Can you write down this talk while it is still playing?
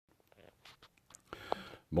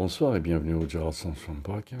Bonsoir et bienvenue au Gérard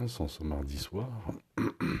Podcast en ce mardi soir.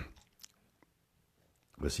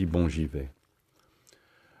 Voici Bon, j'y vais.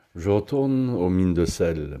 Je retourne aux mines de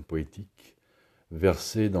sel poétiques,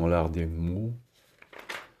 versées dans l'art des mots.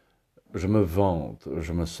 Je me vante,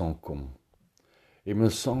 je me sens con. Il me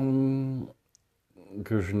semble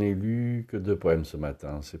que je n'ai lu que 2 poèmes ce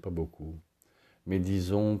matin, c'est pas beaucoup. Mais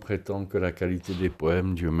disons, prétend que la qualité des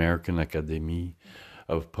poèmes du American Academy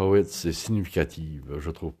of Poets est significative, je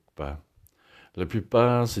trouve pas. La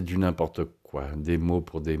plupart, c'est du n'importe quoi, des mots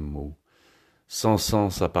pour des mots, sans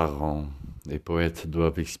sens apparent. Les poètes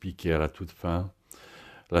doivent expliquer à la toute fin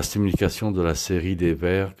la signification de la série des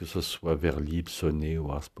vers, que ce soit vers libre, sonnet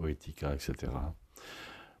ou ars poetica, etc.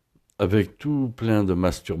 Avec tout plein de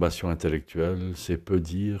masturbation intellectuelle, c'est peu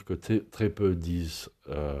dire que très peu disent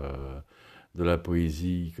de la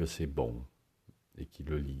poésie que c'est bon et qu'ils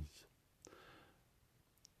le lisent,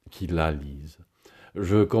 qu'ils la lisent.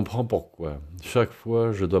 Je comprends pourquoi. Chaque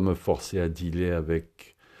fois, je dois me forcer à dealer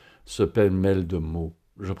avec ce pêle-mêle de mots.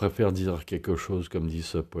 Je préfère dire quelque chose, comme dit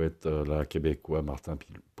ce poète-là québécois, Martin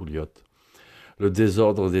Pouliot. Le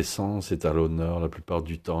désordre des sens est à l'honneur. La plupart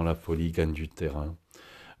du temps, la folie gagne du terrain.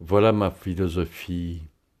 Voilà ma philosophie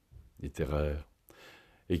littéraire.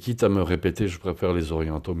 Et quitte à me répéter, je préfère les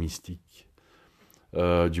orientaux mystiques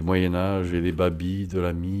du Moyen-Âge et les babis de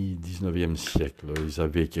la mi-19e siècle. Ils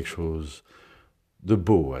avaient quelque chose de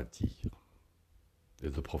beau à dire et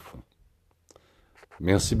de profond.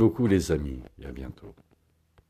 Merci beaucoup les amis et à bientôt.